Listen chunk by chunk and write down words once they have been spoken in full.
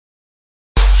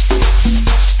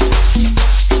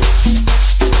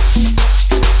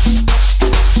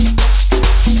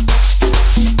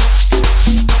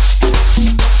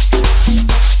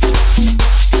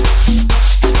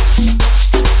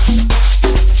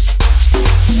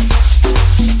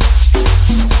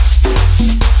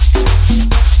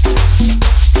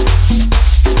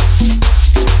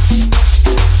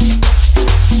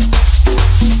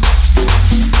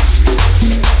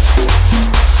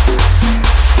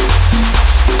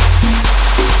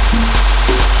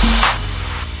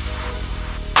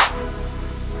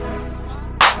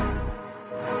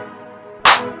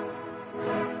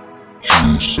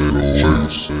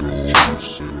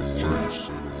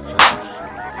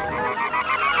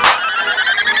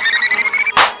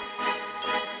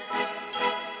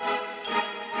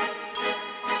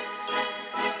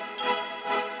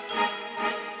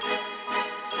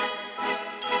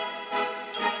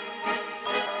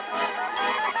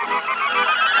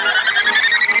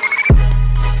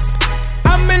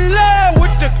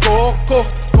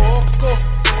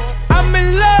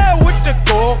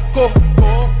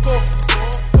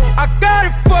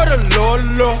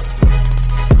Lolo.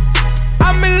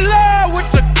 I'm in love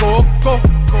with the Coco.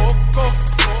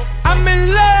 I'm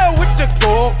in love with the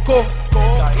Coco.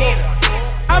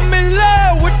 I'm in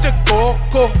love with the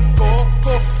Coco.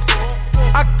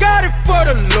 I got it for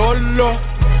the Lolo.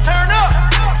 Turn up.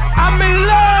 I'm in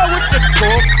love with the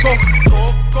Coco.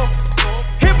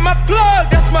 Hit my plug,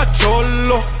 that's my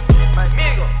cholo.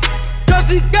 Cause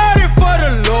he got it for the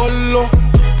Lolo.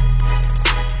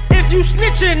 If you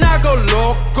snitchin', I go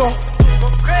loco.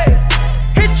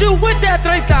 Hit you with that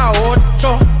 38.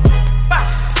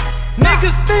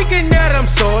 Niggas thinking that I'm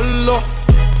solo.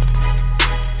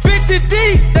 50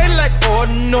 deep, they like, oh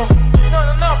no.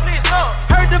 No, please, no.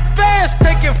 Heard the fans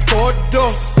taking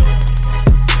photos.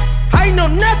 I know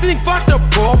nothing but the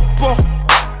popo.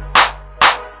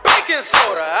 Baking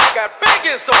soda, I got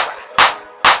baking soda.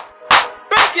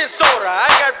 Baking soda, I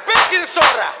got baking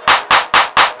soda.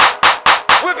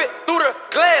 Whip it through the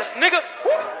glass, nigga.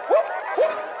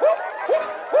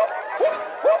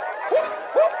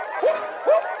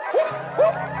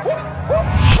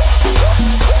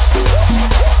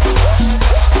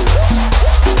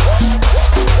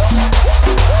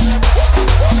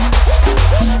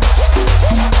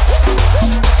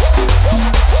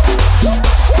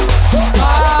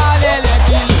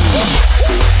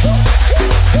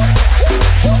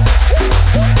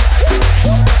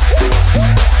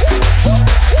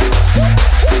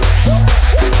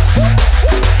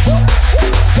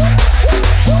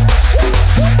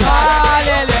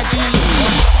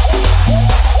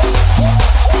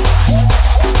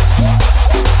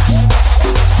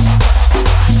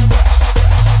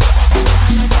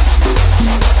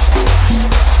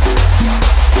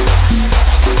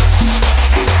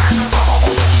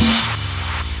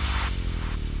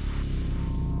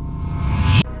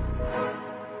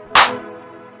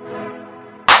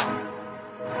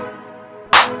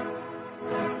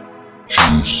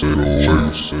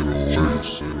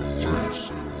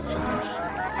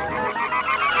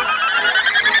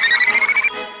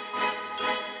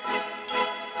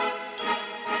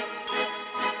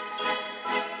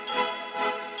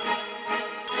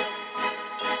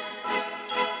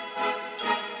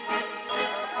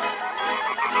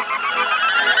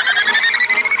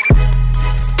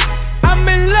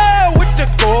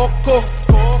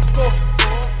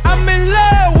 I'm in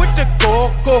love with the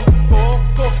Coco.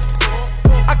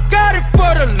 I got it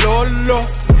for the Lolo.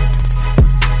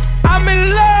 I'm in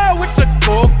love with the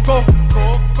Coco.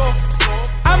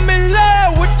 I'm in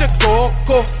love with the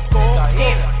Coco.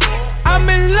 I'm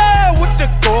in love with the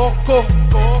Coco.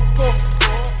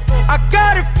 I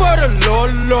got it for the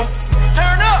Lolo.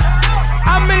 Turn up.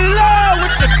 I'm in love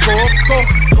with the Coco.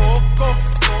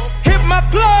 Hit my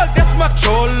plug, that's my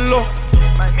cholo.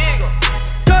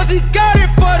 Cause he got it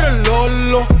for the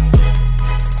Lolo.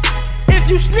 If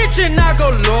you snitchin', I go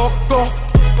loco.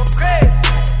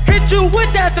 Hit you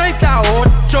with that 38.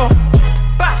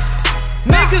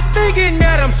 Niggas thinking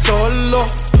that I'm solo.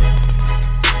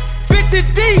 50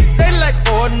 deep, they like,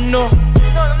 oh no.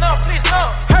 No, please, no.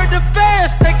 Heard the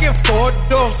fans taking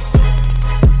photos.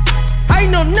 I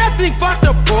know nothing but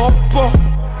the popo.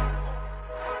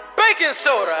 Baking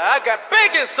soda, I got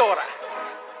baking soda.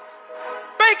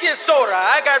 Baking soda,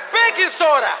 I got baking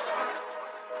soda.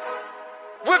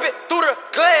 Whip it through the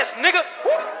glass, nigga.